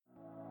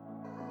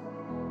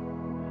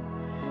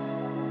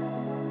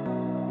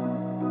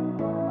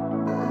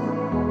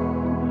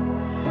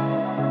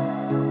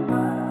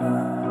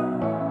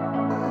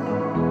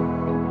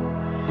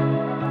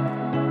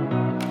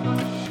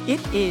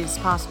is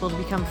possible to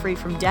become free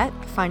from debt,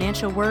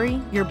 financial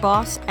worry, your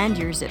boss, and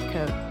your zip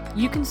code.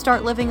 You can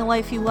start living a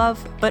life you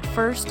love, but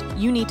first,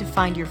 you need to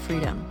find your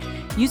freedom.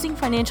 Using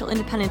financial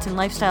independence and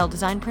lifestyle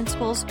design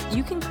principles,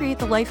 you can create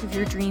the life of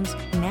your dreams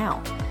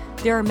now.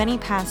 There are many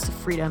paths to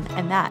freedom,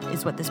 and that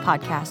is what this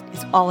podcast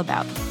is all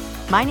about.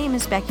 My name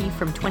is Becky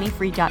from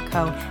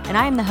 20free.co, and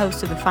I am the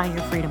host of the Find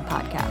Your Freedom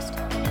podcast.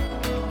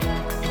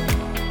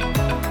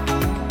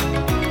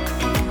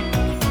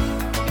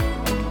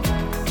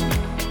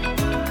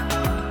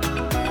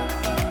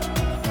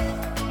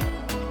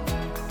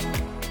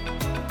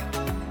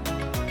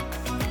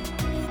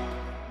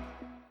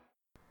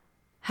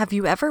 Have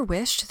you ever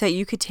wished that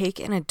you could take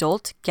an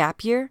adult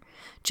gap year?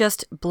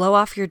 Just blow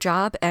off your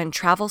job and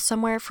travel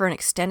somewhere for an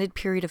extended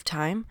period of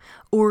time?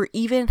 Or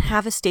even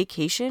have a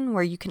staycation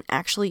where you can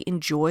actually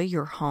enjoy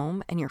your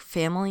home and your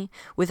family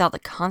without the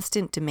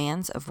constant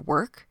demands of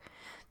work?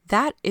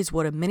 That is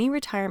what a mini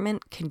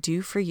retirement can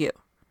do for you.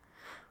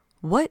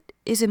 What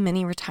is a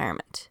mini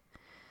retirement?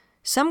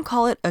 Some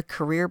call it a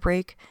career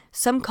break,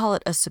 some call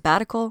it a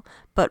sabbatical,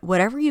 but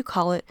whatever you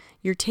call it,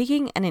 you're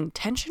taking an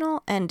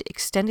intentional and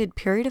extended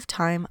period of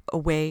time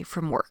away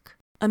from work.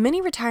 A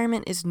mini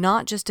retirement is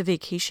not just a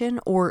vacation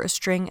or a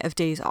string of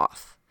days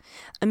off.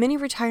 A mini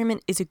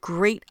retirement is a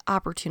great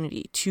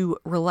opportunity to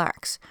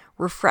relax,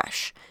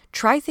 refresh,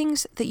 try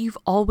things that you've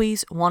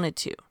always wanted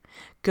to,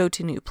 go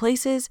to new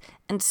places,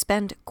 and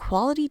spend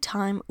quality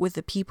time with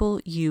the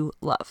people you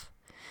love.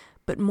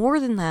 But more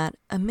than that,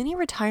 a mini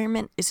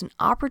retirement is an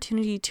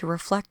opportunity to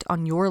reflect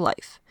on your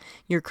life,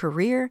 your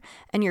career,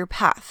 and your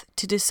path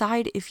to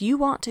decide if you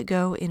want to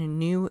go in a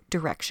new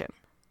direction.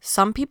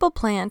 Some people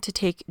plan to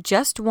take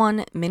just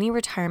one mini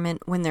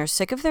retirement when they're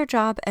sick of their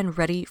job and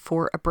ready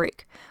for a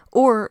break,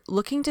 or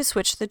looking to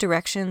switch the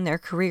direction their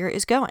career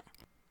is going.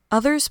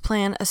 Others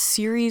plan a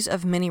series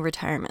of mini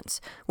retirements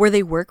where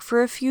they work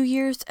for a few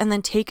years and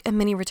then take a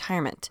mini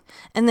retirement,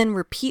 and then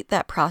repeat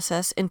that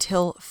process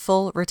until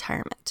full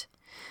retirement.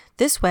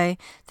 This way,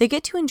 they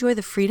get to enjoy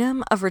the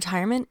freedom of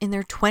retirement in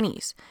their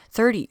 20s,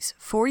 30s,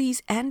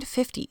 40s, and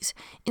 50s,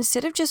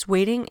 instead of just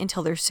waiting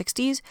until their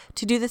 60s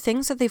to do the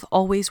things that they've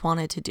always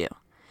wanted to do.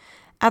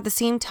 At the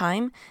same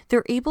time,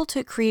 they're able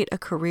to create a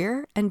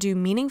career and do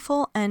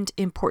meaningful and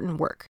important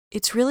work.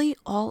 It's really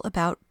all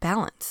about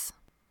balance.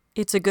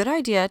 It's a good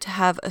idea to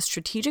have a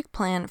strategic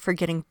plan for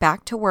getting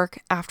back to work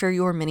after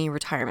your mini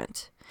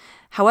retirement.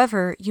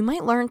 However, you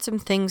might learn some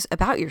things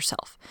about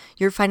yourself,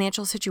 your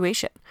financial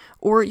situation,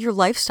 or your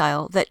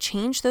lifestyle that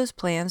change those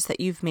plans that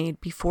you've made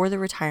before the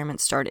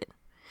retirement started.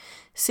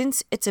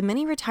 Since it's a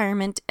mini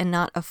retirement and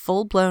not a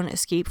full-blown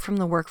escape from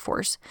the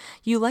workforce,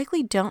 you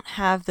likely don't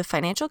have the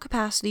financial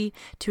capacity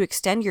to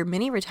extend your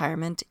mini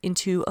retirement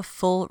into a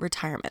full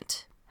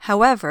retirement.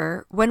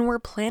 However, when we're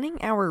planning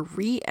our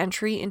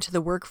re-entry into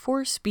the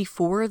workforce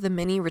before the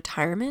mini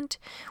retirement,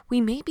 we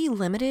may be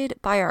limited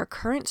by our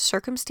current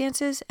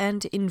circumstances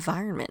and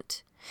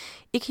environment.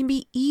 It can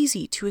be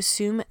easy to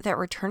assume that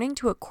returning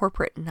to a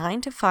corporate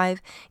 9-to-5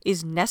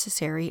 is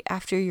necessary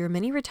after your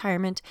mini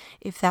retirement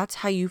if that's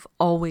how you've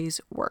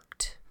always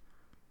worked.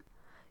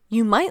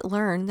 You might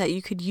learn that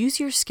you could use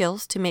your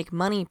skills to make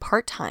money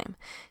part-time,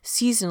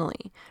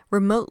 seasonally,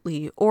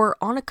 remotely, or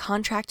on a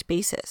contract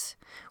basis.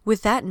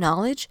 With that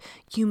knowledge,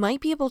 you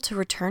might be able to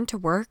return to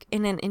work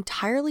in an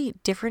entirely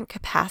different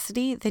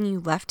capacity than you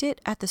left it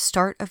at the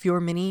start of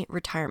your mini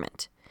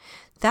retirement.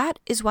 That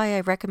is why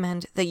I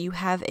recommend that you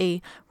have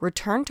a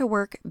return to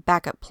work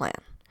backup plan.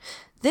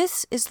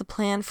 This is the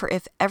plan for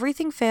if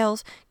everything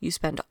fails, you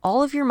spend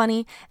all of your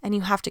money, and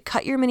you have to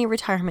cut your mini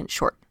retirement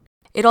short.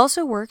 It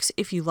also works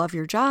if you love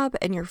your job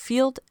and your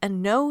field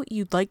and know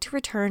you'd like to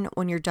return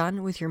when you're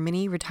done with your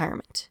mini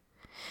retirement.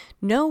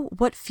 Know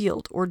what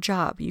field or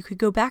job you could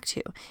go back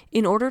to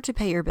in order to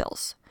pay your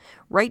bills.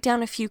 Write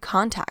down a few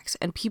contacts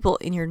and people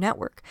in your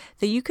network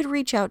that you could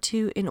reach out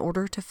to in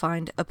order to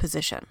find a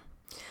position.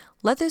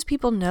 Let those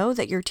people know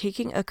that you're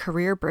taking a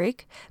career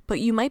break, but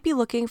you might be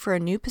looking for a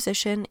new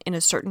position in a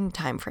certain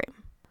time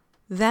frame.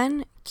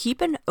 Then,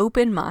 keep an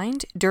open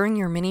mind during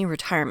your mini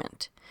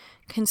retirement.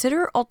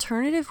 Consider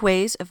alternative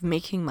ways of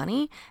making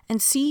money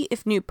and see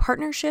if new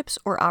partnerships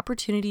or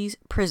opportunities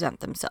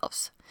present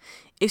themselves.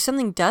 If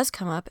something does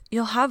come up,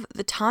 you'll have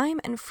the time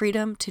and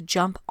freedom to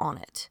jump on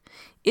it.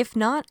 If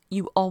not,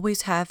 you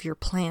always have your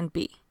plan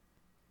B.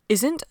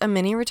 Isn't a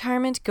mini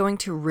retirement going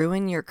to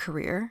ruin your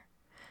career?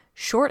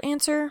 Short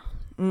answer,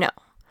 no.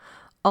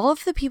 All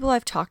of the people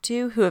I've talked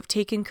to who have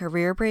taken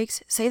career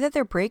breaks say that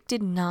their break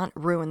did not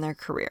ruin their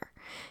career.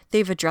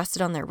 They've addressed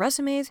it on their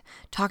resumes,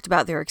 talked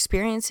about their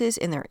experiences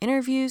in their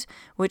interviews,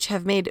 which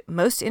have made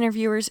most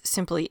interviewers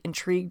simply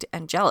intrigued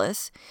and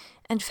jealous,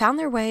 and found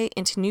their way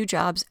into new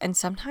jobs and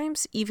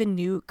sometimes even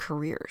new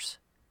careers.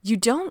 You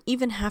don't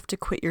even have to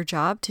quit your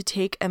job to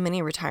take a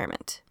mini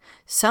retirement.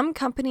 Some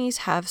companies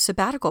have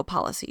sabbatical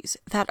policies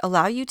that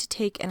allow you to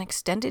take an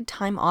extended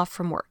time off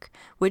from work,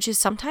 which is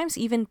sometimes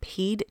even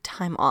paid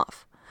time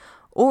off.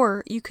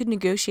 Or you could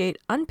negotiate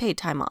unpaid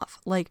time off,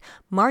 like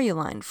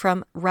Marjuline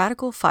from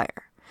Radical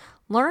Fire.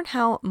 learn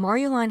how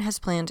Marjolein has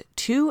planned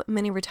 2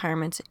 mini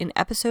retirements in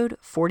episode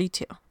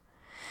 42.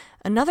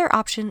 Another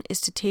option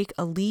is to take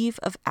a leave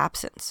of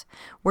absence,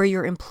 where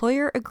your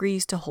employer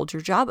agrees to hold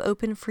your job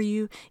open for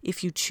you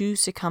if you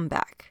choose to come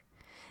back.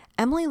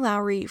 Emily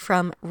Lowry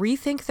from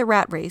Rethink the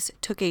Rat Race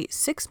took a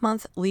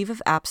 6-month leave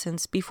of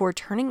absence before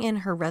turning in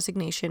her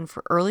resignation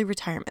for early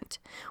retirement,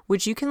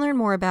 which you can learn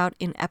more about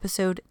in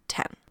episode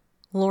 10.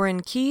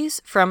 Lauren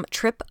Keyes from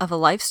Trip of a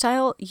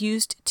Lifestyle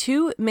used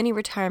 2 mini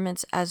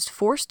retirements as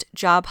forced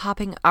job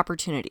hopping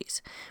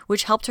opportunities,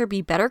 which helped her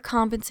be better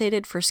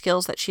compensated for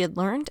skills that she had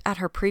learned at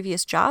her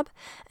previous job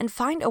and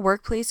find a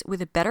workplace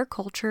with a better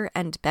culture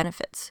and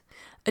benefits.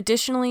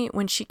 Additionally,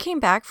 when she came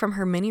back from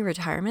her mini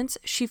retirements,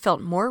 she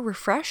felt more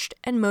refreshed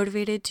and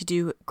motivated to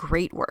do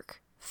great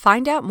work.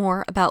 Find out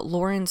more about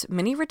Lauren's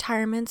mini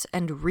retirements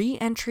and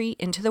re-entry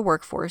into the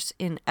workforce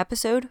in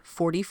episode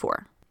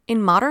 44.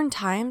 In modern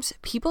times,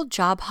 people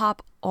job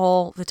hop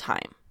all the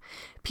time.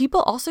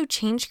 People also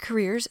change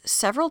careers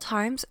several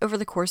times over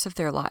the course of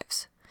their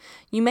lives.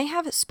 You may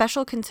have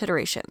special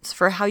considerations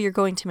for how you're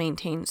going to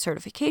maintain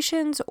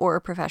certifications or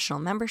professional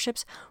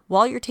memberships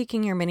while you're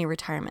taking your mini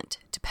retirement,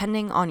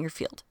 depending on your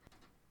field.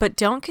 But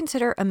don't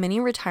consider a mini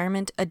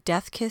retirement a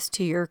death kiss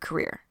to your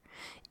career.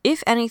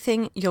 If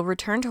anything, you'll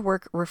return to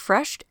work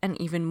refreshed and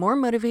even more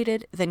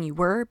motivated than you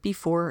were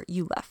before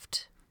you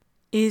left.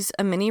 Is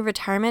a mini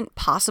retirement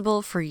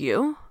possible for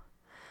you?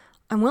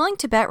 I'm willing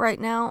to bet right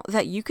now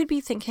that you could be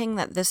thinking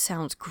that this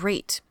sounds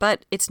great,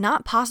 but it's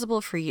not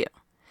possible for you.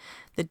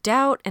 The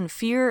doubt and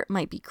fear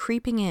might be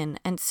creeping in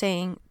and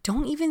saying,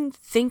 don't even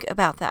think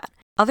about that.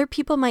 Other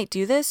people might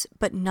do this,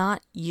 but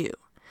not you.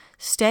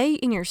 Stay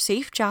in your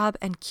safe job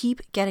and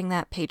keep getting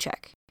that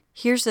paycheck.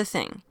 Here's the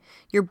thing.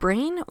 Your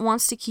brain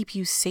wants to keep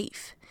you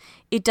safe.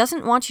 It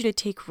doesn't want you to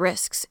take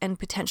risks and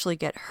potentially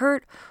get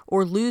hurt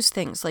or lose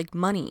things like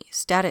money,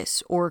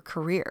 status, or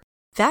career.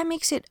 That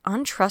makes it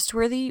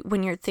untrustworthy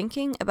when you're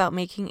thinking about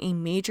making a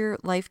major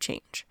life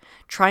change,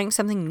 trying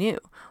something new,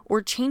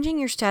 or changing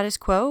your status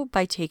quo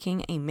by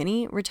taking a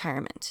mini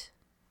retirement.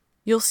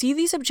 You'll see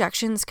these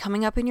objections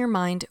coming up in your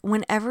mind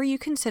whenever you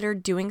consider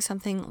doing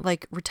something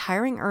like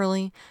retiring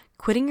early,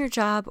 quitting your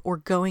job, or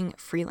going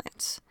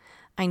freelance.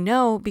 I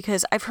know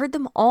because I've heard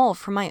them all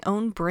from my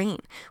own brain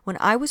when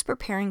I was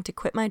preparing to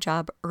quit my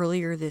job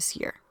earlier this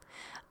year.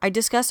 I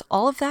discuss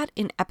all of that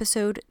in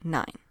episode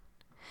 9.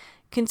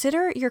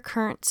 Consider your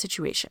current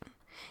situation.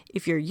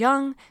 If you're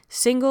young,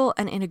 single,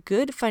 and in a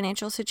good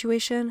financial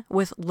situation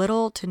with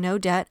little to no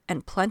debt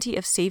and plenty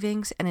of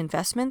savings and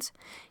investments,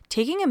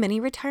 taking a mini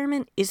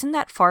retirement isn't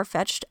that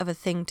far-fetched of a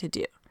thing to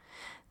do.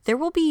 There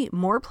will be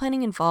more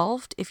planning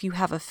involved if you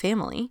have a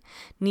family,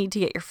 need to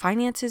get your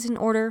finances in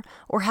order,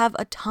 or have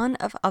a ton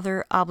of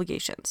other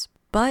obligations.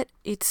 But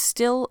it's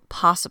still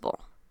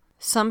possible.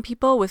 Some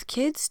people with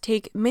kids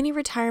take mini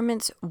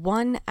retirements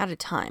one at a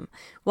time,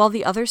 while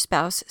the other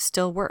spouse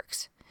still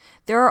works.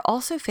 There are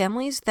also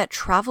families that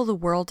travel the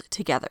world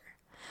together.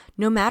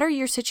 No matter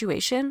your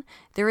situation,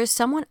 there is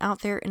someone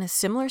out there in a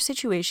similar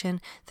situation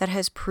that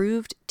has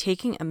proved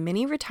taking a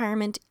mini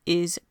retirement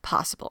is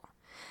possible.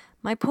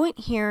 My point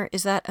here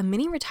is that a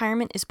mini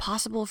retirement is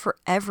possible for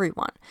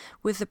everyone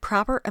with the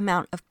proper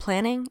amount of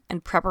planning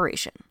and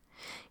preparation.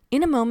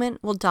 In a moment,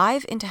 we'll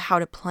dive into how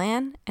to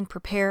plan and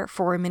prepare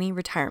for a mini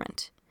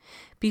retirement.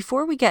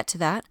 Before we get to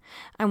that,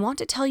 I want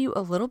to tell you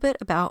a little bit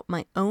about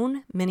my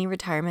own mini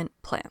retirement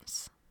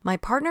plans. My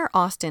partner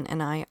Austin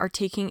and I are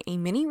taking a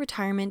mini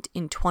retirement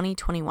in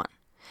 2021.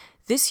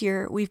 This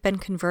year, we've been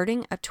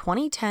converting a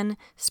 2010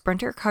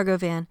 Sprinter cargo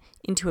van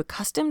into a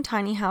custom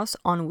tiny house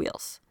on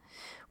wheels.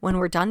 When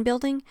we're done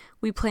building,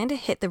 we plan to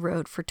hit the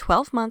road for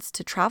 12 months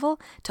to travel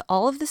to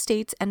all of the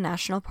states and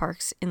national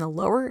parks in the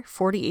lower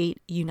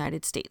 48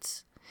 United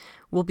States.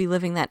 We'll be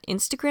living that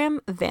Instagram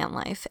van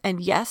life,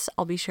 and yes,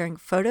 I'll be sharing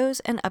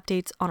photos and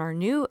updates on our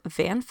new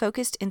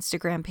van-focused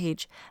Instagram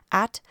page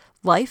at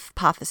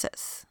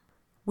Lifepothesis.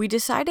 We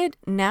decided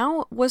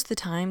now was the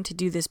time to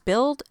do this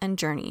build and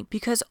journey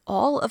because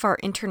all of our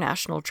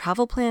international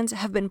travel plans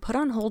have been put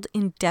on hold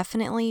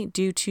indefinitely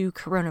due to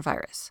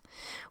coronavirus.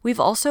 We've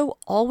also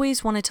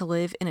always wanted to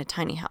live in a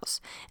tiny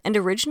house and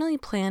originally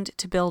planned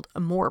to build a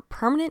more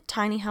permanent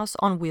tiny house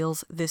on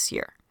wheels this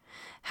year.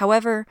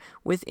 However,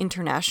 with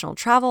international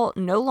travel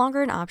no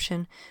longer an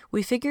option,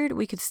 we figured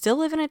we could still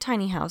live in a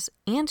tiny house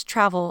and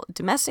travel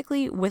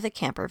domestically with a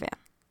camper van.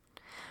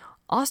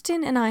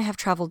 Austin and I have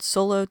traveled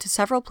solo to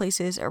several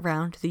places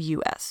around the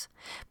US,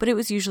 but it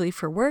was usually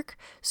for work,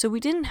 so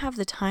we didn't have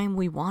the time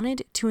we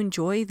wanted to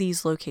enjoy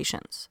these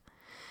locations.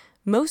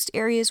 Most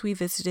areas we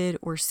visited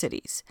were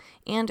cities,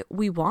 and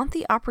we want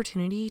the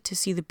opportunity to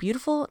see the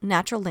beautiful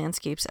natural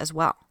landscapes as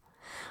well.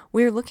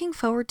 We're looking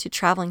forward to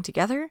traveling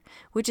together,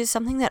 which is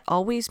something that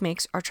always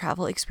makes our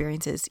travel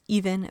experiences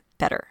even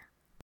better.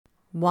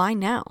 Why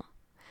now?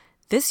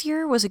 This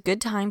year was a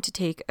good time to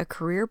take a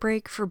career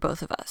break for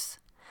both of us.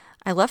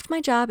 I left my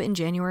job in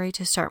January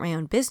to start my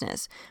own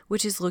business,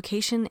 which is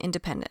location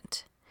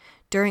independent.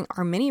 During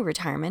our mini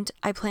retirement,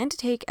 I plan to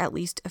take at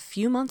least a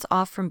few months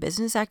off from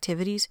business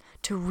activities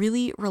to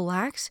really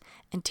relax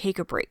and take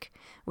a break,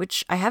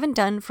 which I haven't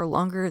done for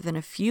longer than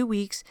a few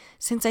weeks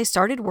since I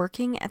started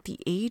working at the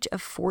age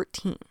of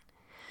 14.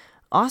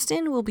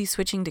 Austin will be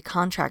switching to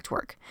contract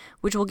work,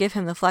 which will give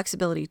him the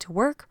flexibility to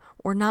work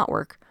or not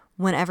work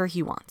whenever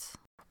he wants.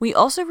 We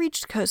also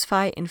reached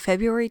CoastFi in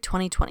February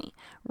 2020,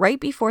 right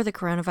before the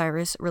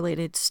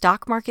coronavirus-related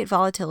stock market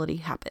volatility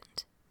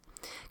happened.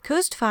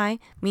 CoastFi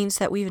means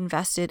that we've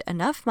invested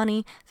enough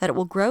money that it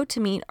will grow to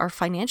meet our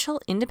financial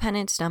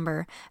independence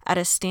number at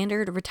a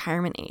standard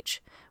retirement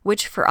age,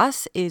 which for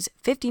us is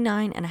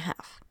 59 and a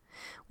half.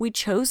 We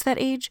chose that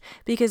age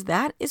because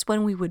that is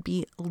when we would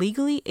be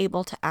legally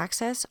able to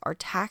access our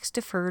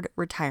tax-deferred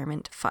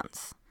retirement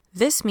funds.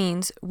 This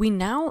means we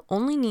now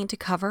only need to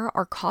cover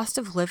our cost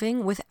of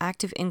living with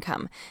active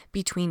income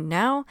between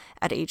now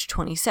at age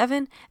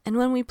 27 and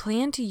when we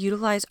plan to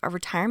utilize our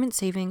retirement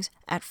savings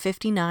at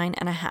 59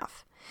 and a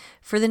half.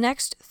 For the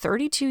next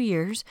 32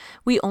 years,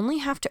 we only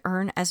have to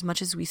earn as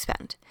much as we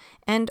spend,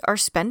 and our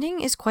spending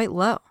is quite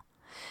low.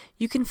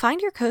 You can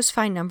find your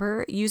CoastFi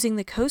number using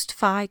the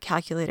CoastFi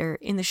calculator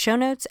in the show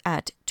notes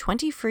at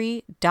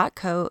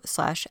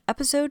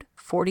 20free.co/episode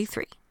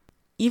 43.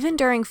 Even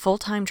during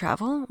full-time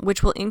travel,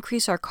 which will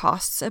increase our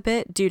costs a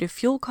bit due to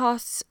fuel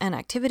costs and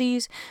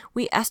activities,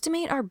 we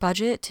estimate our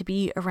budget to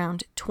be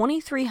around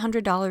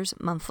 $2,300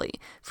 monthly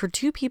for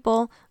 2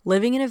 people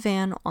living in a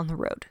van on the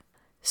road.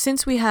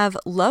 Since we have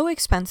low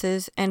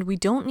expenses and we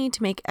don't need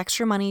to make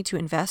extra money to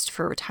invest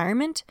for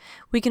retirement,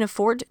 we can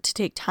afford to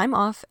take time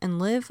off and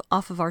live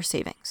off of our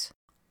savings.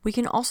 We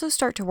can also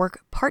start to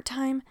work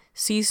part-time,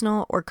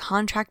 seasonal, or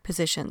contract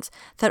positions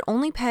that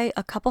only pay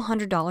a couple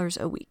 $100s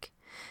a week.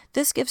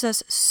 This gives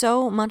us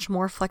so much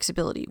more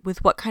flexibility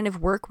with what kind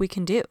of work we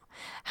can do,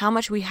 how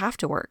much we have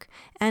to work,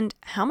 and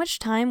how much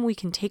time we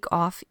can take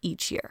off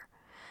each year.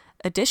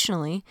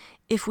 Additionally,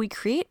 if we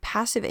create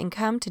passive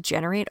income to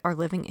generate our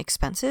living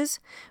expenses,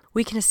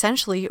 we can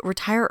essentially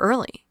retire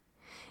early.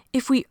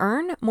 If we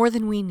earn more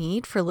than we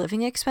need for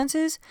living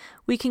expenses,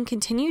 we can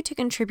continue to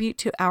contribute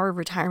to our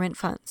retirement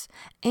funds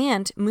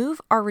and move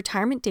our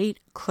retirement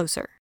date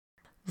closer.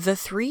 The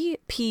 3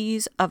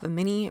 Ps of a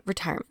mini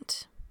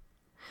retirement.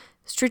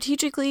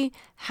 Strategically,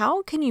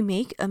 how can you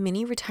make a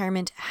mini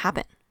retirement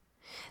happen?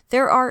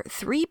 There are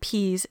 3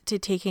 Ps to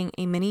taking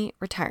a mini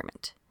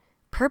retirement: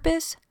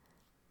 purpose,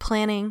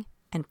 planning,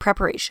 and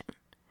preparation.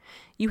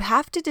 You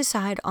have to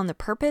decide on the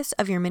purpose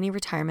of your mini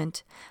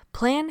retirement,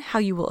 plan how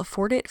you will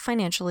afford it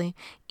financially,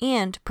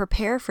 and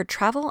prepare for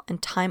travel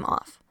and time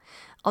off.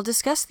 I'll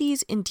discuss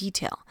these in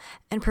detail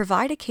and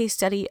provide a case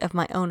study of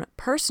my own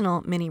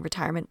personal mini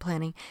retirement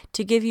planning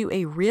to give you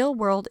a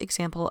real-world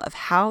example of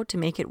how to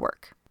make it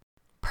work.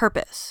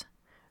 Purpose.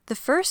 The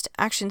first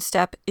action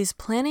step is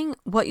planning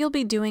what you'll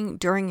be doing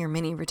during your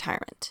mini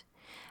retirement.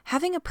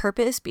 Having a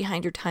purpose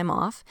behind your time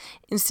off,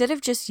 instead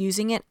of just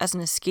using it as an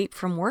escape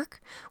from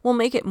work, will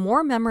make it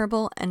more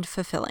memorable and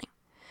fulfilling.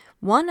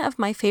 One of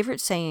my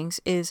favorite sayings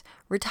is,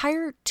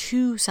 retire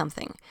to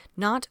something,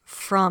 not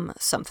from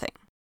something.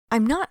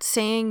 I'm not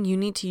saying you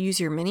need to use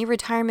your mini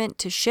retirement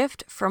to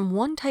shift from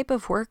one type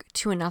of work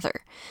to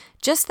another,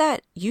 just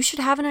that you should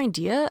have an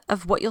idea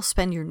of what you'll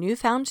spend your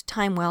newfound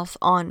time wealth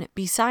on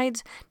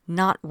besides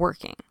not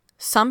working.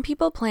 Some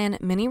people plan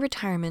mini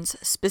retirements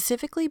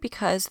specifically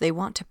because they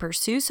want to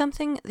pursue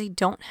something they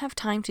don't have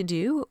time to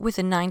do with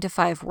a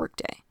 9-to-5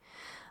 workday.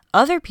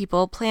 Other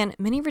people plan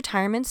mini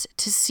retirements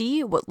to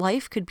see what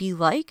life could be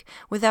like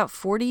without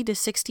 40 to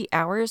 60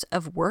 hours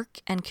of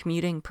work and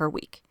commuting per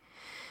week.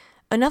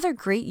 Another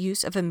great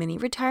use of a mini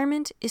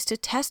retirement is to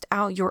test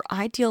out your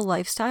ideal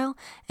lifestyle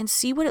and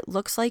see what it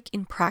looks like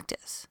in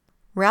practice.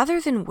 Rather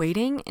than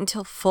waiting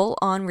until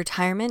full-on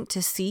retirement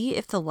to see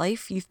if the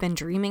life you've been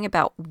dreaming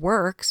about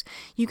works,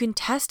 you can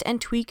test and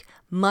tweak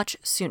much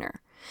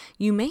sooner.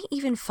 You may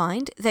even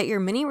find that your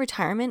mini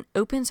retirement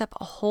opens up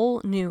a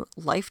whole new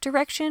life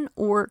direction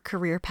or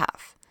career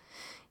path.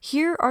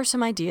 Here are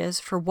some ideas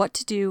for what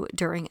to do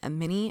during a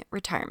mini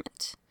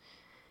retirement.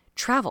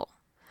 Travel.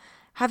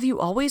 Have you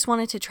always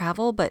wanted to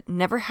travel but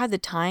never had the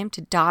time to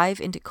dive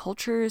into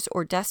cultures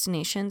or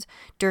destinations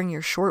during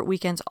your short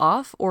weekends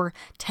off or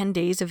 10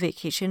 days of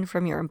vacation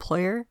from your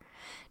employer?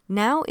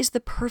 Now is the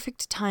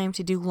perfect time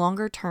to do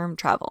longer-term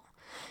travel.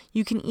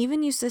 You can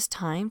even use this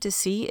time to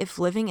see if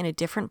living in a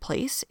different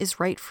place is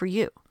right for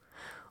you.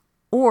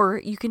 Or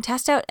you can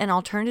test out an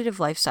alternative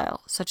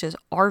lifestyle, such as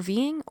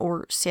RVing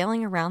or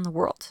sailing around the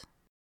world.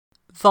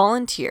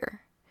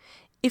 Volunteer.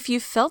 If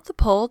you felt the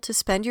pull to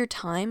spend your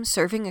time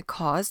serving a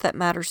cause that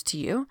matters to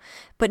you,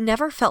 but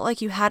never felt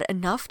like you had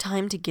enough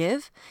time to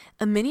give,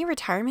 a mini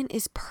retirement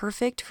is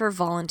perfect for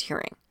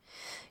volunteering.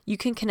 You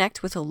can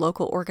connect with a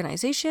local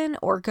organization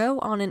or go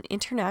on an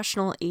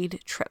international aid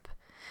trip.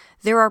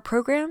 There are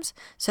programs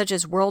such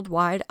as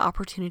Worldwide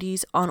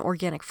Opportunities on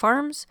Organic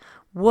Farms,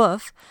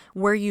 WOOF,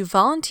 where you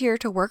volunteer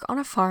to work on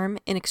a farm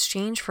in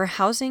exchange for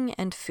housing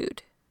and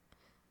food.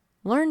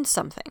 Learn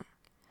something.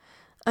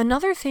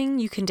 Another thing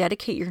you can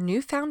dedicate your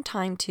newfound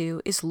time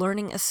to is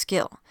learning a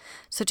skill,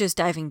 such as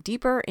diving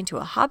deeper into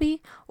a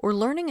hobby or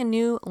learning a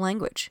new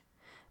language.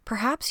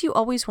 Perhaps you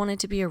always wanted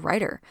to be a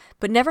writer,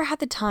 but never had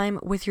the time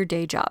with your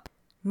day job.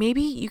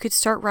 Maybe you could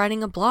start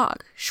writing a blog,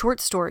 short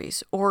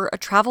stories, or a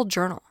travel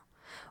journal.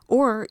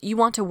 Or you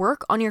want to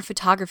work on your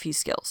photography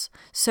skills,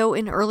 so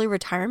in early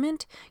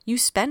retirement, you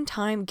spend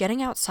time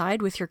getting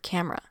outside with your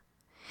camera.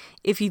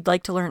 If you'd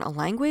like to learn a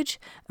language,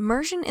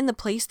 immersion in the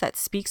place that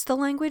speaks the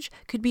language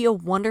could be a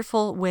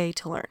wonderful way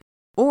to learn.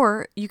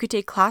 Or you could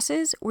take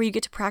classes where you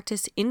get to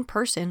practice in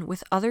person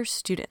with other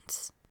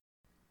students.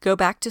 Go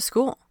back to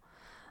school.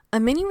 A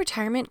mini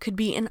retirement could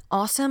be an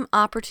awesome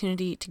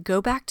opportunity to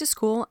go back to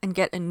school and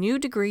get a new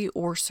degree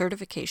or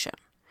certification.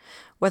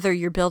 Whether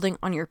you're building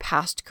on your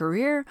past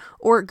career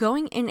or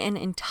going in an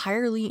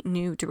entirely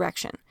new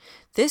direction,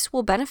 this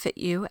will benefit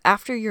you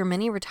after your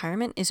mini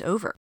retirement is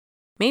over.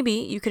 Maybe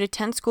you could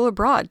attend school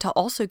abroad to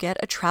also get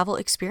a travel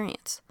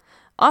experience.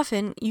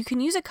 Often, you can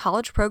use a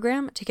college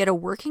program to get a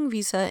working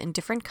visa in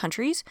different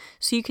countries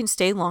so you can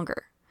stay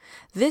longer.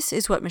 This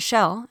is what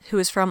Michelle, who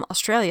is from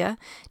Australia,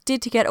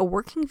 did to get a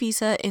working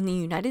visa in the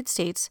United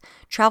States,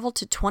 travel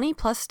to 20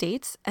 plus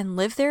states, and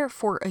live there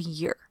for a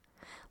year.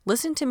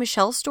 Listen to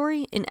Michelle's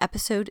story in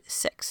episode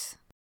 6.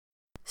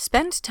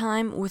 Spend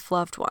time with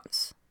loved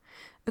ones.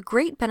 A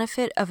great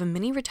benefit of a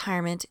mini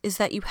retirement is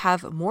that you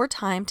have more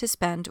time to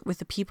spend with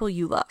the people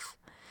you love.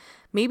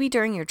 Maybe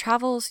during your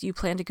travels, you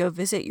plan to go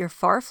visit your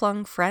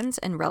far-flung friends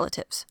and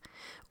relatives.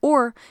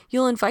 Or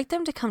you'll invite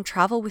them to come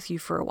travel with you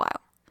for a while.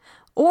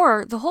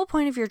 Or the whole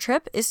point of your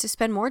trip is to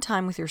spend more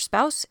time with your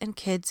spouse and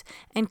kids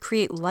and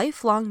create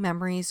lifelong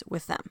memories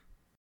with them.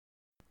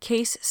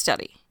 Case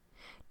study.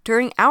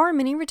 During our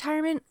mini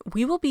retirement,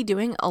 we will be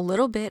doing a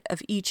little bit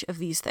of each of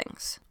these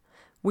things.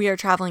 We are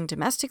traveling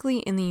domestically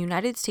in the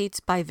United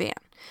States by van,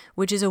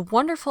 which is a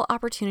wonderful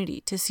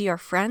opportunity to see our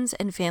friends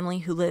and family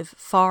who live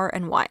far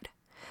and wide.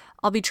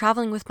 I'll be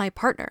traveling with my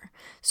partner,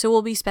 so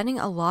we'll be spending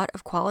a lot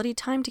of quality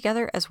time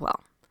together as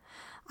well.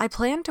 I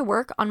plan to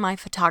work on my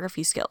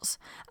photography skills,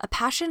 a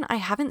passion I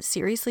haven't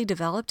seriously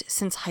developed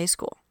since high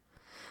school.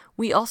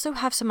 We also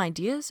have some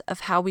ideas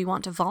of how we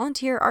want to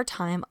volunteer our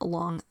time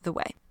along the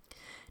way.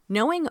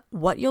 Knowing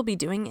what you'll be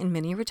doing in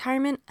mini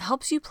retirement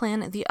helps you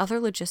plan the other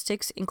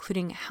logistics,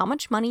 including how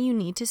much money you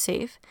need to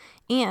save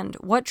and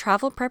what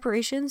travel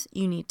preparations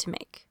you need to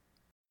make.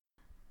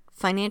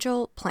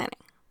 Financial planning.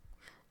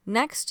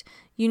 Next,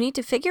 you need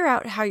to figure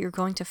out how you're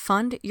going to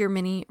fund your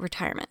mini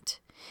retirement.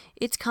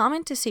 It's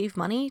common to save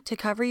money to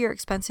cover your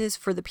expenses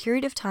for the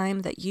period of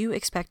time that you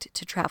expect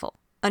to travel.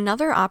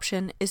 Another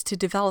option is to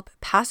develop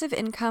passive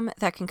income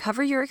that can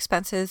cover your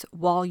expenses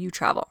while you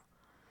travel.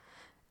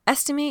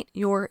 Estimate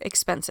your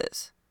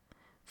expenses.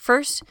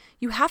 First,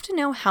 you have to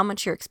know how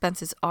much your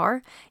expenses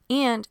are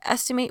and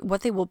estimate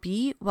what they will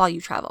be while you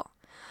travel.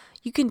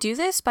 You can do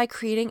this by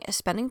creating a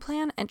spending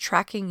plan and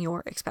tracking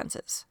your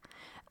expenses.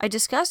 I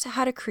discussed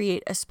how to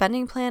create a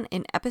spending plan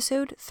in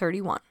episode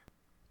 31.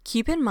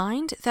 Keep in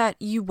mind that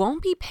you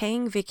won't be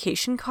paying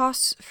vacation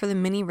costs for the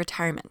mini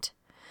retirement.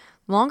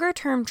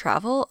 Longer-term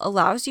travel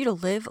allows you to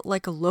live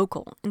like a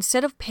local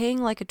instead of paying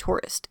like a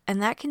tourist,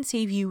 and that can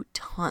save you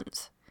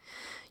tons.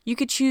 You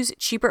could choose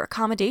cheaper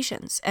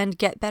accommodations and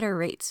get better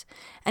rates,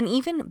 and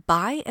even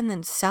buy and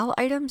then sell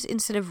items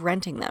instead of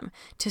renting them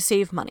to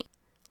save money.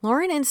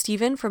 Lauren and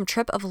Steven from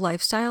Trip of a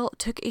Lifestyle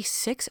took a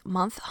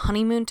 6-month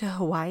honeymoon to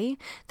Hawaii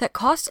that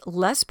cost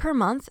less per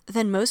month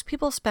than most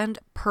people spend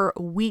per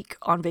week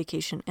on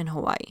vacation in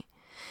Hawaii.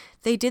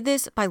 They did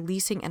this by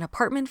leasing an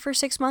apartment for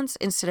 6 months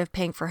instead of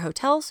paying for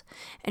hotels,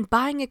 and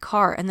buying a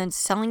car and then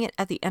selling it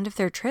at the end of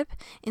their trip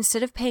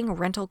instead of paying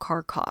rental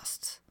car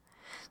costs.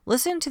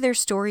 Listen to their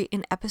story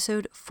in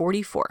episode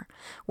 44,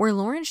 where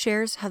Lauren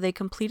shares how they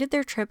completed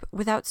their trip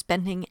without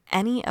spending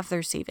any of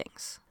their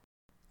savings.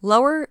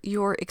 Lower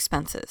your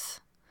expenses.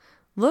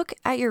 Look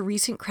at your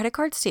recent credit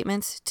card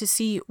statements to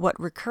see what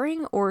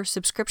recurring or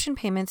subscription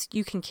payments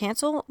you can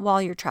cancel while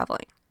you're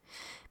traveling.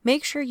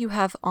 Make sure you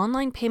have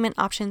online payment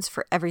options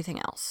for everything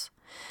else.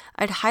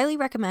 I'd highly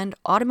recommend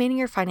automating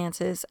your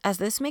finances, as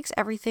this makes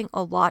everything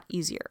a lot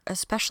easier,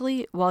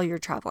 especially while you're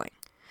traveling.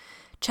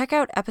 Check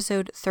out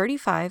episode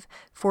 35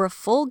 for a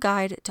full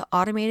guide to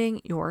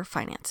automating your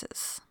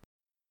finances.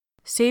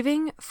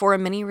 Saving for a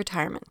mini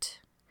retirement.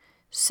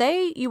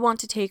 Say you want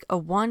to take a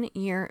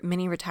 1-year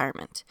mini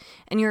retirement,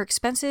 and your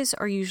expenses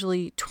are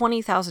usually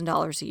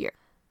 $20,000 a year.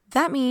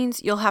 That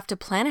means you'll have to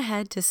plan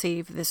ahead to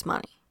save this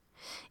money.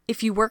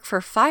 If you work for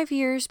 5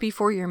 years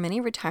before your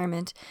mini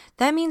retirement,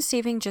 that means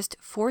saving just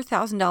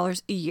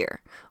 $4,000 a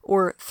year,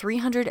 or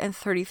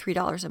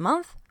 $333 a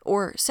month,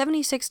 or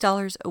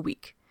 $76 a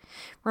week.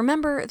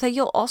 Remember that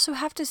you'll also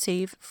have to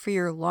save for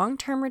your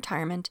long-term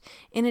retirement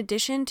in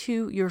addition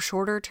to your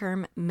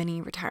shorter-term mini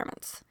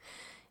retirements.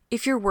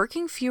 If you're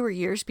working fewer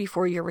years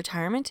before your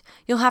retirement,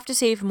 you'll have to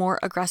save more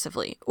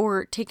aggressively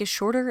or take a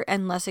shorter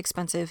and less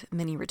expensive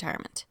mini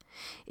retirement.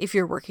 If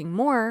you're working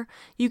more,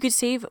 you could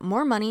save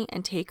more money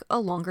and take a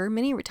longer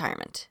mini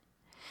retirement.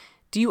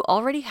 Do you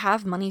already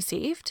have money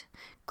saved?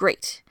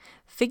 Great.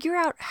 Figure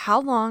out how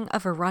long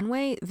of a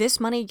runway this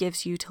money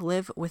gives you to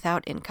live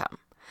without income.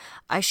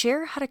 I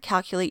share how to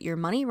calculate your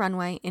money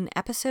runway in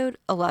episode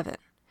 11.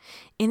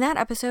 In that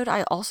episode,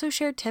 I also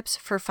shared tips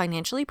for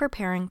financially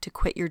preparing to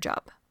quit your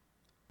job.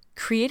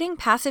 Creating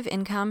passive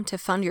income to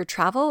fund your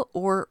travel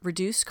or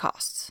reduce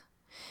costs.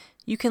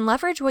 You can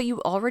leverage what you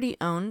already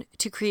own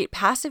to create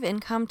passive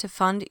income to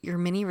fund your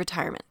mini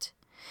retirement.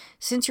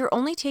 Since you're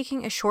only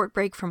taking a short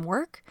break from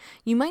work,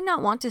 you might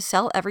not want to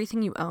sell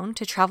everything you own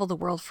to travel the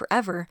world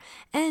forever,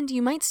 and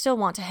you might still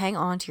want to hang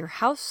on to your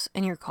house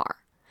and your car.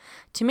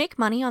 To make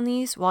money on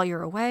these while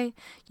you're away,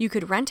 you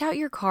could rent out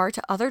your car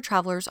to other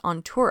travelers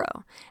on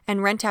Turo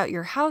and rent out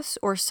your house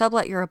or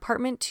sublet your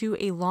apartment to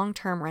a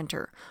long-term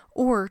renter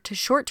or to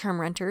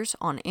short-term renters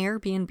on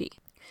Airbnb.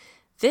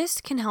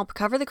 This can help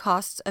cover the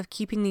costs of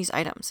keeping these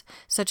items,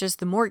 such as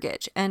the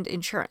mortgage and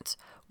insurance,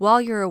 while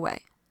you're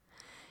away.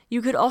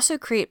 You could also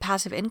create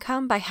passive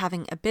income by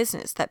having a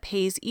business that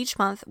pays each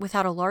month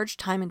without a large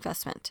time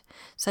investment,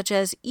 such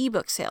as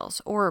ebook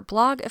sales or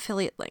blog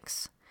affiliate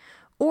links.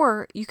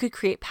 Or you could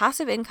create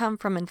passive income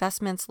from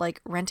investments like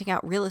renting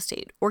out real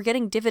estate or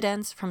getting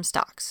dividends from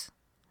stocks.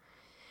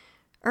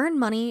 Earn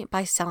money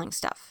by selling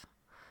stuff.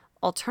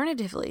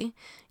 Alternatively,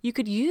 you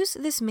could use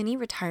this mini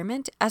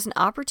retirement as an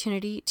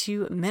opportunity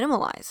to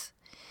minimalize.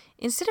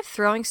 Instead of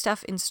throwing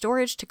stuff in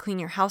storage to clean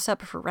your house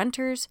up for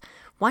renters,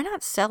 why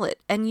not sell it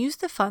and use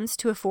the funds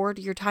to afford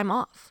your time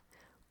off?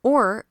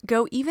 Or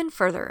go even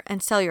further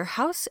and sell your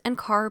house and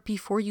car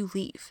before you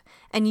leave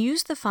and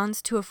use the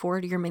funds to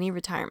afford your mini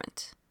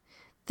retirement.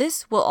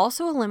 This will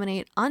also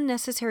eliminate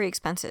unnecessary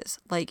expenses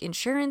like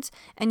insurance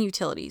and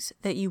utilities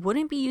that you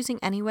wouldn't be using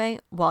anyway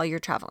while you're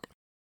traveling.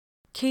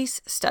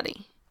 Case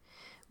study.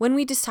 When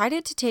we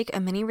decided to take a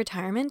mini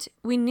retirement,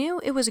 we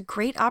knew it was a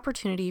great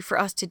opportunity for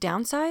us to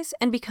downsize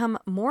and become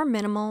more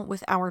minimal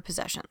with our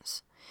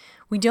possessions.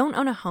 We don't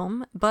own a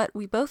home, but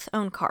we both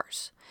own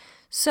cars.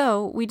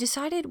 So we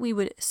decided we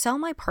would sell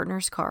my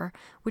partner's car,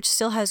 which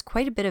still has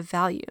quite a bit of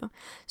value,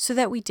 so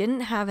that we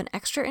didn't have an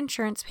extra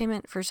insurance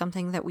payment for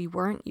something that we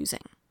weren't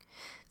using.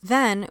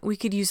 Then we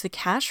could use the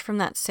cash from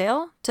that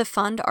sale to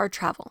fund our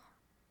travel.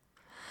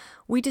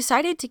 We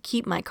decided to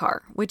keep my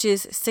car, which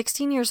is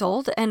 16 years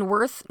old and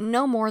worth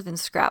no more than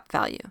scrap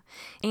value,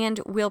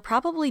 and we'll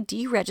probably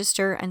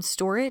deregister and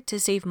store it to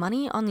save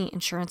money on the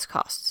insurance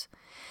costs.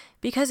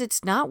 Because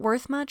it's not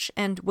worth much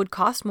and would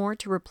cost more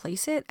to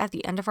replace it at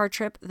the end of our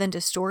trip than to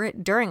store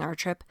it during our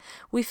trip,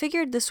 we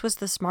figured this was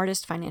the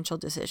smartest financial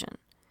decision.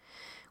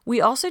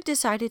 We also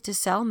decided to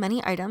sell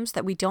many items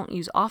that we don't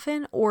use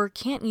often or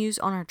can't use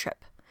on our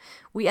trip.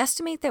 We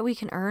estimate that we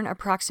can earn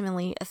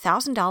approximately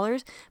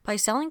 $1,000 by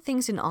selling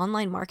things in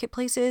online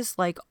marketplaces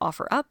like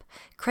OfferUp,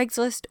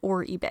 Craigslist,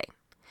 or eBay.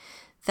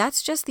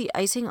 That's just the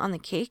icing on the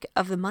cake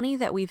of the money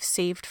that we've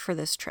saved for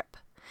this trip.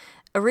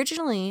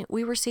 Originally,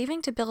 we were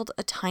saving to build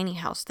a tiny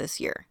house this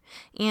year,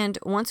 and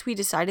once we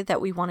decided that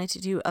we wanted to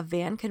do a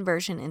van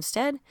conversion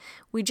instead,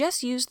 we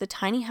just used the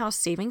tiny house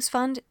savings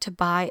fund to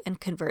buy and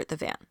convert the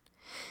van.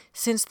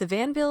 Since the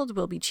van build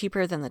will be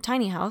cheaper than the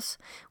tiny house,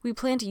 we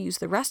plan to use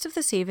the rest of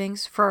the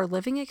savings for our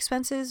living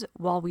expenses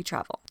while we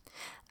travel.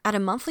 At a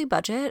monthly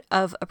budget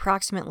of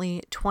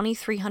approximately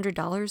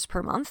 $2,300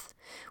 per month,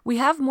 we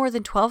have more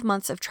than 12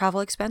 months of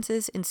travel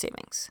expenses in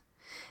savings.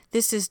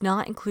 This does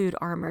not include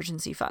our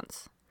emergency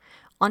funds.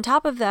 On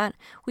top of that,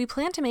 we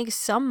plan to make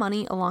some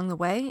money along the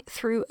way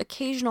through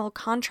occasional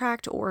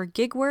contract or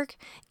gig work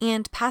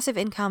and passive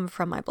income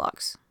from my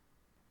blogs.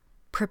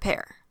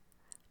 Prepare.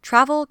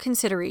 Travel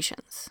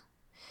considerations.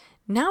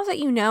 Now that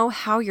you know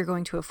how you're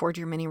going to afford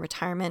your mini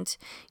retirement,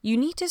 you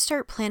need to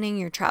start planning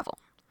your travel.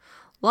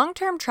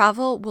 Long-term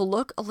travel will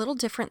look a little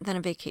different than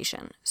a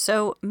vacation,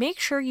 so make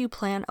sure you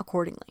plan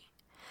accordingly.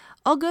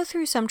 I'll go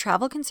through some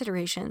travel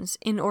considerations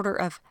in order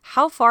of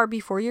how far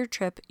before your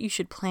trip you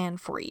should plan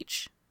for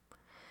each.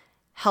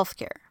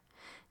 Healthcare.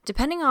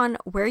 Depending on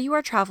where you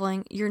are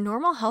traveling, your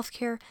normal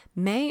healthcare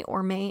may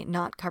or may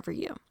not cover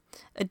you.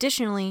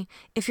 Additionally,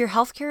 if your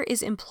healthcare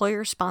is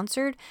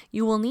employer-sponsored,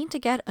 you will need to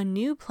get a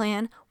new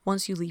plan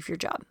once you leave your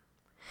job.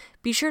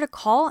 Be sure to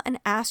call and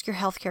ask your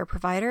healthcare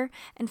provider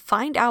and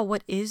find out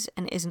what is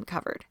and isn't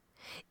covered.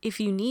 If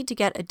you need to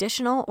get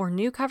additional or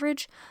new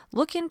coverage,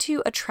 look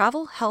into a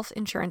travel health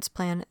insurance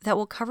plan that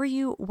will cover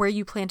you where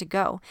you plan to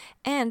go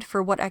and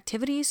for what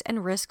activities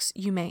and risks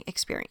you may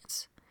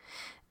experience.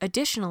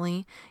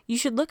 Additionally, you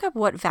should look up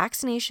what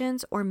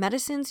vaccinations or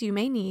medicines you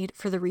may need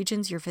for the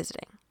regions you're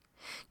visiting.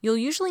 You'll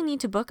usually need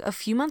to book a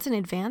few months in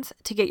advance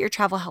to get your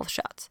travel health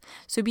shots,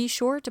 so be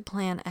sure to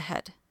plan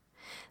ahead.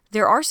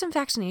 There are some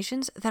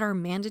vaccinations that are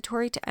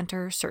mandatory to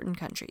enter certain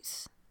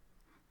countries.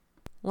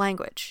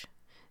 Language.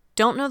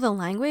 Don't know the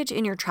language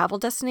in your travel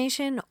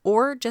destination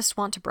or just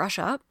want to brush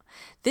up?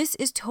 This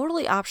is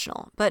totally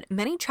optional, but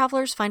many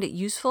travelers find it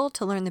useful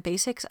to learn the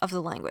basics of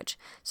the language,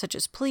 such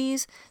as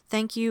please,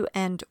 thank you,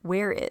 and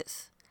where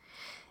is.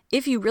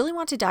 If you really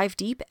want to dive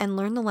deep and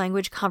learn the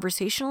language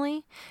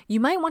conversationally, you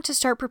might want to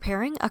start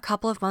preparing a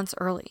couple of months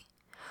early.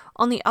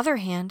 On the other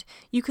hand,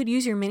 you could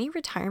use your mini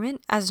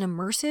retirement as an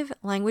immersive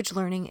language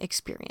learning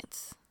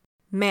experience.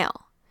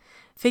 Mail.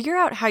 Figure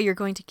out how you're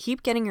going to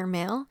keep getting your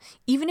mail,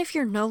 even if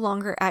you're no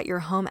longer at your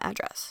home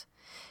address.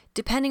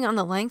 Depending on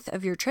the length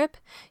of your trip,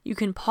 you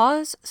can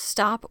pause,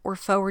 stop, or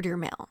forward your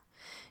mail.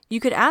 You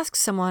could ask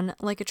someone,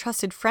 like a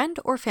trusted friend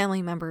or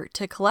family member,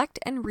 to collect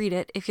and read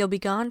it if you'll be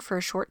gone for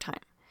a short time.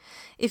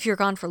 If you're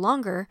gone for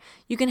longer,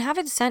 you can have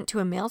it sent to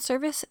a mail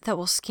service that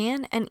will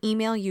scan and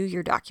email you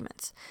your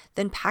documents,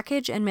 then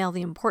package and mail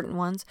the important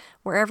ones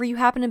wherever you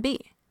happen to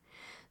be.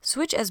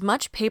 Switch as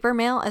much paper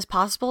mail as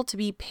possible to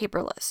be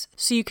paperless,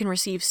 so you can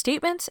receive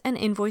statements and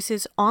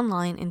invoices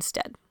online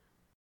instead.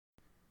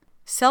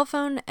 Cell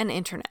phone and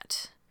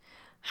internet.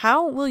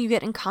 How will you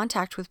get in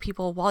contact with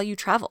people while you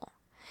travel?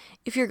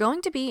 If you're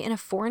going to be in a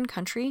foreign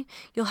country,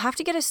 you'll have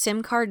to get a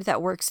SIM card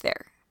that works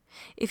there.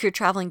 If you're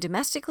traveling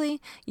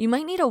domestically, you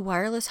might need a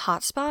wireless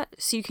hotspot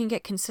so you can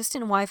get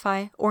consistent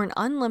Wi-Fi or an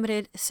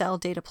unlimited cell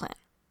data plan.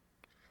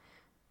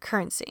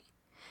 Currency.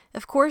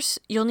 Of course,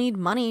 you'll need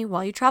money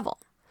while you travel.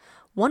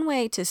 One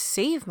way to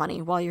save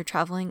money while you're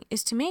traveling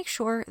is to make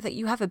sure that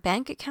you have a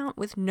bank account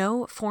with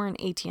no foreign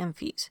ATM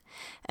fees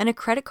and a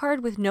credit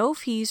card with no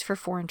fees for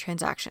foreign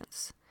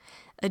transactions.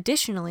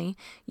 Additionally,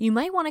 you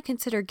might want to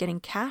consider getting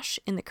cash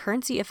in the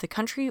currency of the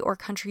country or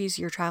countries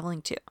you're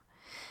traveling to.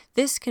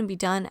 This can be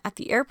done at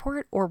the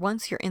airport or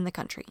once you're in the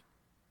country.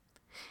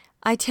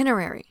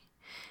 Itinerary.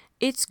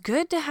 It's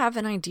good to have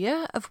an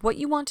idea of what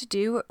you want to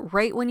do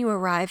right when you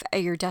arrive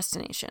at your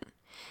destination.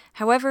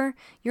 However,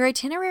 your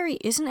itinerary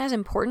isn't as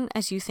important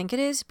as you think it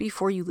is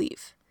before you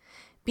leave.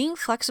 Being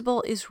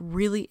flexible is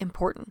really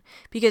important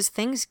because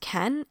things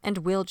can and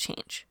will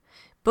change.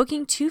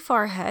 Booking too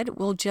far ahead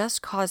will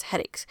just cause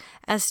headaches,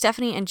 as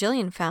Stephanie and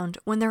Jillian found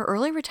when their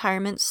early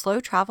retirement slow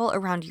travel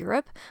around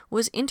Europe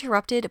was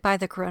interrupted by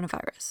the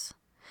coronavirus.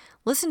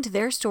 Listen to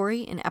their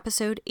story in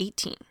episode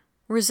 18.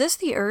 Resist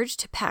the urge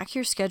to pack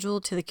your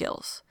schedule to the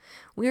gills.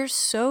 We are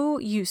so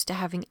used to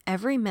having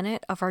every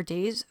minute of our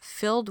days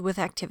filled with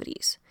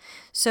activities.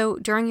 So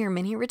during your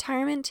mini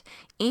retirement,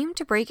 aim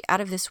to break out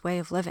of this way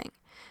of living.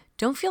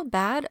 Don't feel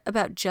bad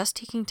about just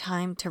taking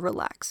time to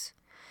relax.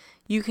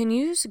 You can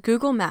use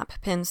Google Map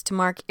pins to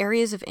mark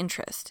areas of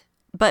interest.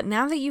 But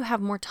now that you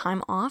have more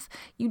time off,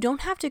 you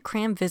don't have to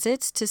cram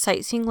visits to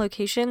sightseeing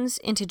locations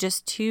into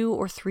just 2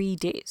 or 3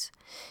 days.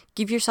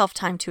 Give yourself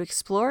time to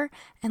explore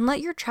and let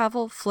your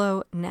travel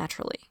flow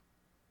naturally.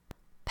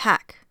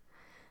 Pack.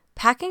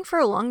 Packing for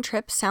a long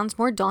trip sounds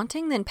more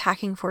daunting than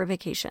packing for a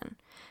vacation.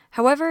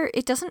 However,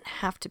 it doesn't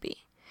have to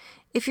be.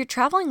 If you're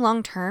traveling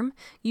long term,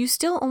 you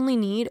still only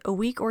need a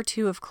week or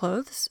 2 of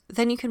clothes,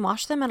 then you can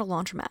wash them at a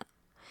laundromat.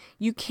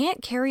 You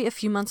can't carry a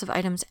few months of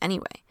items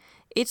anyway.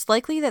 It's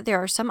likely that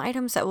there are some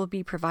items that will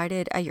be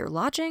provided at your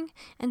lodging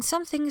and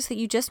some things that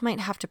you just might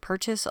have to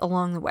purchase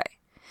along the way.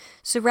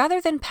 So rather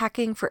than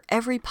packing for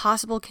every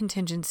possible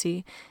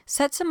contingency,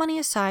 set some money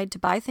aside to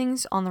buy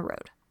things on the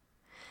road.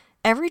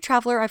 Every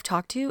traveler I've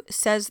talked to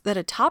says that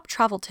a top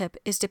travel tip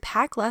is to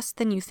pack less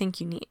than you think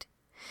you need.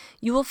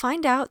 You will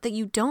find out that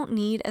you don't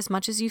need as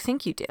much as you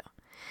think you do.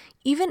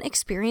 Even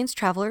experienced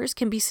travelers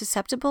can be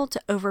susceptible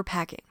to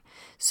overpacking,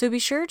 so be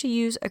sure to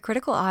use a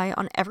critical eye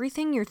on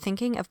everything you're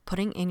thinking of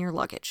putting in your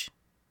luggage.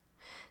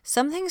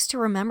 Some things to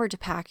remember to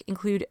pack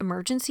include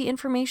emergency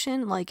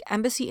information like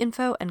embassy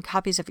info and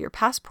copies of your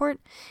passport,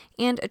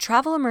 and a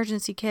travel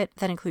emergency kit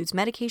that includes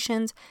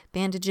medications,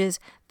 bandages,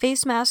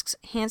 face masks,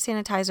 hand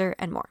sanitizer,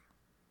 and more.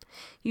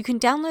 You can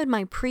download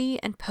my pre-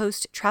 and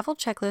post-travel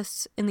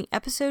checklists in the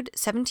episode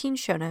 17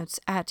 show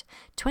notes at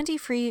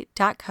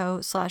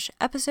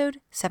 20free.co/episode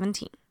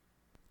 17.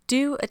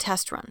 Do a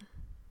test run.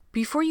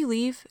 Before you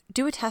leave,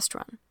 do a test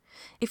run.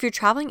 If you're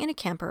traveling in a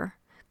camper,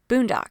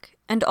 boondock,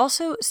 and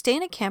also stay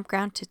in a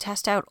campground to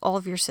test out all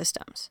of your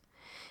systems.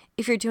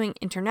 If you're doing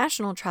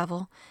international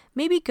travel,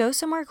 maybe go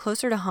somewhere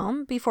closer to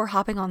home before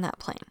hopping on that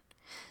plane.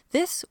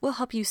 This will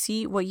help you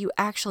see what you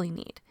actually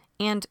need,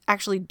 and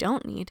actually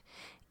don't need,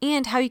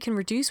 and how you can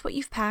reduce what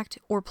you've packed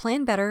or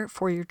plan better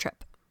for your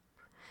trip.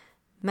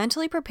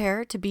 Mentally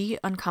prepare to be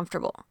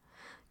uncomfortable.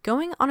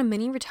 Going on a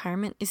mini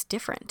retirement is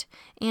different,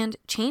 and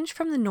change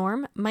from the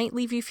norm might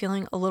leave you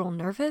feeling a little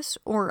nervous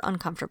or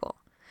uncomfortable.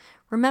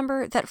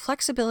 Remember that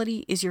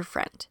flexibility is your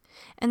friend,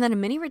 and that a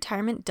mini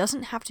retirement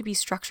doesn't have to be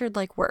structured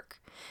like work.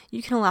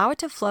 You can allow it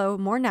to flow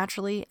more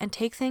naturally and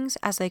take things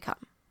as they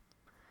come.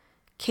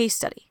 Case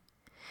study.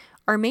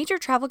 Our major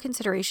travel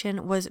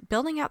consideration was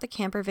building out the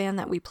camper van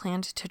that we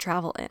planned to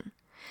travel in.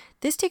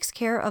 This takes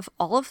care of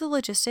all of the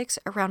logistics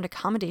around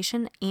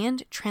accommodation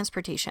and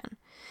transportation.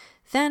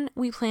 Then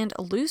we planned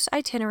a loose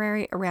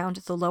itinerary around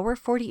the lower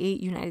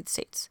 48 United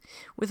States,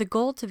 with a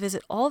goal to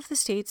visit all of the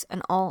states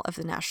and all of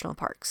the national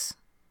parks.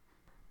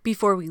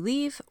 Before we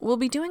leave, we'll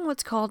be doing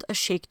what's called a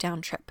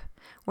shakedown trip,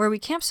 where we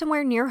camp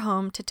somewhere near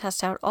home to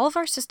test out all of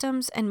our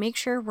systems and make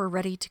sure we're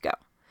ready to go.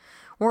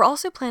 We're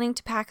also planning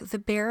to pack the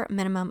bare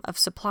minimum of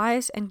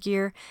supplies and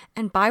gear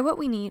and buy what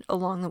we need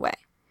along the way.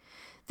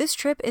 This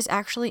trip is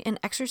actually an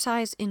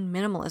exercise in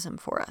minimalism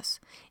for us,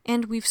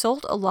 and we've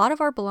sold a lot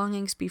of our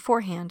belongings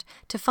beforehand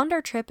to fund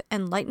our trip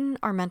and lighten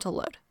our mental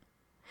load.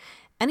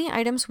 Any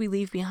items we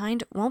leave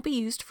behind won't be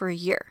used for a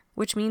year,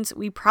 which means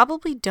we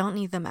probably don't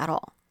need them at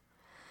all.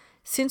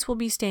 Since we'll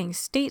be staying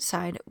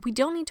stateside, we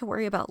don't need to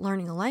worry about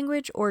learning a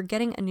language or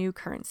getting a new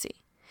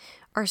currency.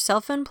 Our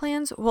cell phone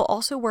plans will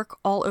also work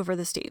all over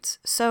the States,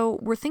 so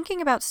we're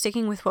thinking about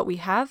sticking with what we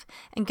have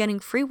and getting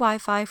free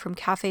Wi-Fi from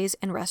cafes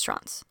and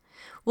restaurants.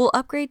 We'll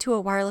upgrade to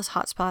a wireless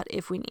hotspot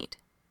if we need.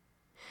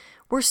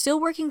 We're still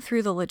working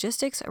through the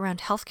logistics around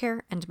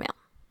healthcare and mail.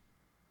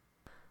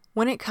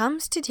 When it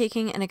comes to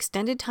taking an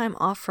extended time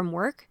off from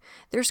work,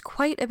 there's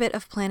quite a bit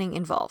of planning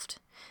involved.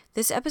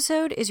 This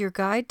episode is your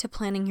guide to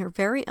planning your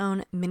very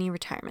own mini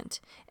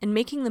retirement and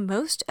making the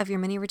most of your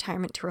mini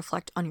retirement to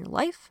reflect on your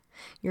life,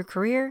 your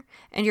career,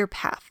 and your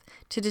path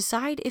to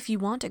decide if you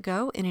want to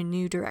go in a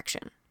new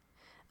direction.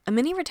 A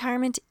mini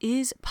retirement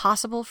is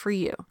possible for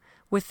you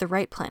with the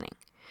right planning.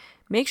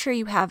 Make sure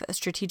you have a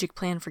strategic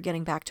plan for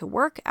getting back to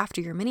work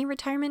after your mini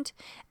retirement,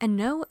 and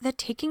know that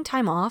taking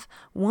time off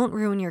won't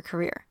ruin your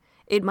career.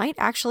 It might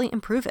actually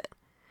improve it.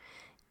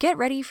 Get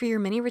ready for your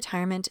mini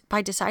retirement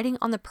by deciding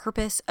on the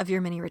purpose of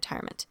your mini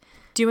retirement,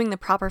 doing the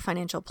proper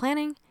financial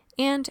planning,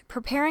 and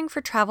preparing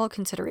for travel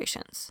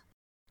considerations.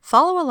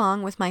 Follow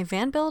along with my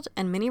van build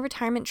and mini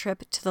retirement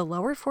trip to the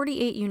lower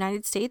 48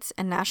 United States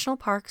and national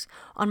parks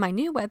on my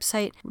new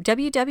website,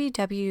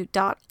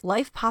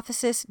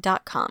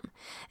 www.lifepothesis.com,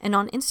 and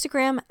on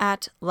Instagram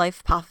at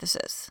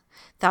Lifepothesis.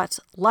 That's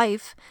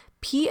Life,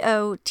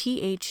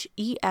 Pothesis.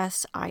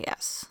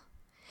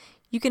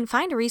 You can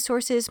find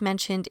resources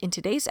mentioned in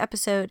today's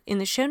episode in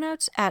the show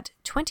notes at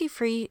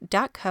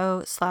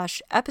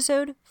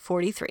 20free.co/episode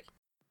 43.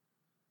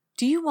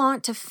 Do you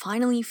want to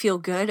finally feel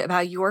good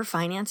about your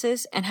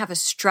finances and have a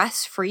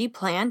stress-free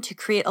plan to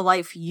create a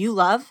life you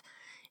love?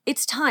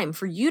 It's time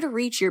for you to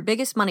reach your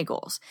biggest money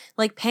goals,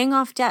 like paying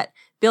off debt,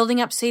 building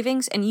up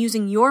savings, and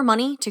using your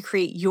money to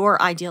create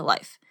your ideal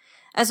life.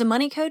 As a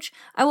money coach,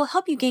 I will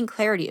help you gain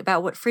clarity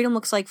about what freedom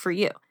looks like for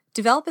you.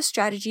 Develop a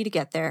strategy to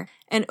get there,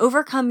 and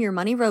overcome your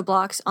money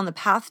roadblocks on the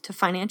path to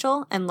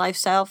financial and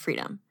lifestyle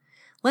freedom.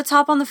 Let's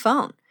hop on the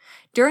phone.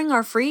 During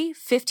our free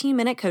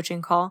 15-minute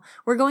coaching call,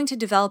 we're going to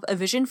develop a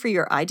vision for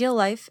your ideal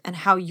life and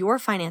how your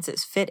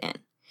finances fit in.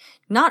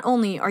 Not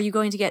only are you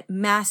going to get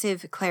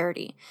massive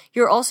clarity,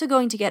 you're also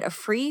going to get a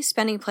free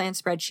spending plan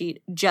spreadsheet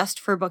just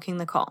for booking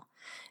the call.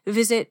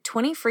 Visit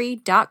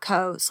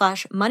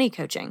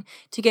 20free.co/moneycoaching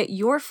to get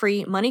your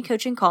free money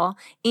coaching call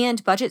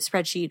and budget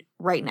spreadsheet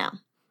right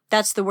now.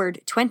 That's the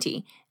word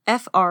 20,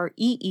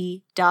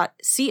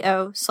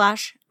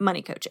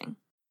 free.co/moneycoaching.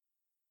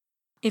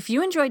 If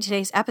you enjoyed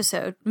today's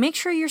episode, make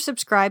sure you're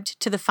subscribed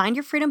to the Find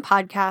Your Freedom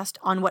podcast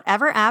on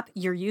whatever app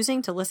you're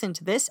using to listen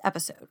to this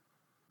episode.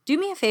 Do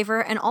me a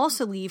favor and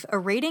also leave a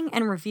rating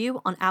and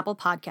review on Apple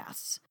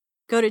Podcasts.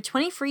 Go to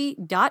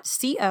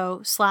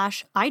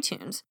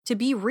 20free.co/iTunes to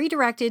be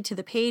redirected to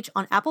the page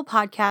on Apple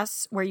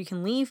Podcasts where you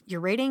can leave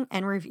your rating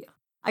and review.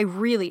 I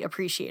really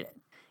appreciate it.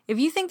 If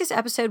you think this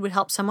episode would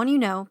help someone you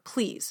know,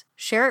 please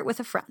share it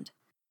with a friend.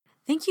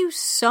 Thank you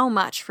so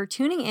much for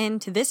tuning in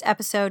to this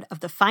episode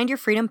of the Find Your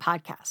Freedom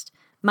podcast.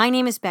 My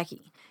name is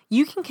Becky.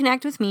 You can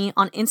connect with me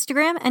on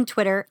Instagram and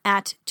Twitter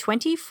at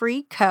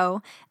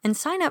 20freeco and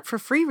sign up for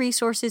free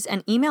resources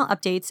and email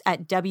updates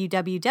at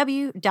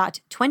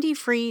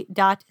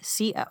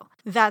www.20free.co.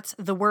 That's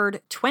the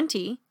word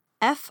 20,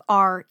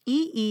 free.co.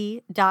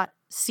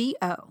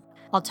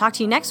 I'll talk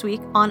to you next week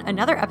on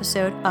another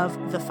episode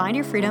of the Find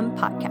Your Freedom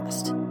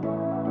podcast.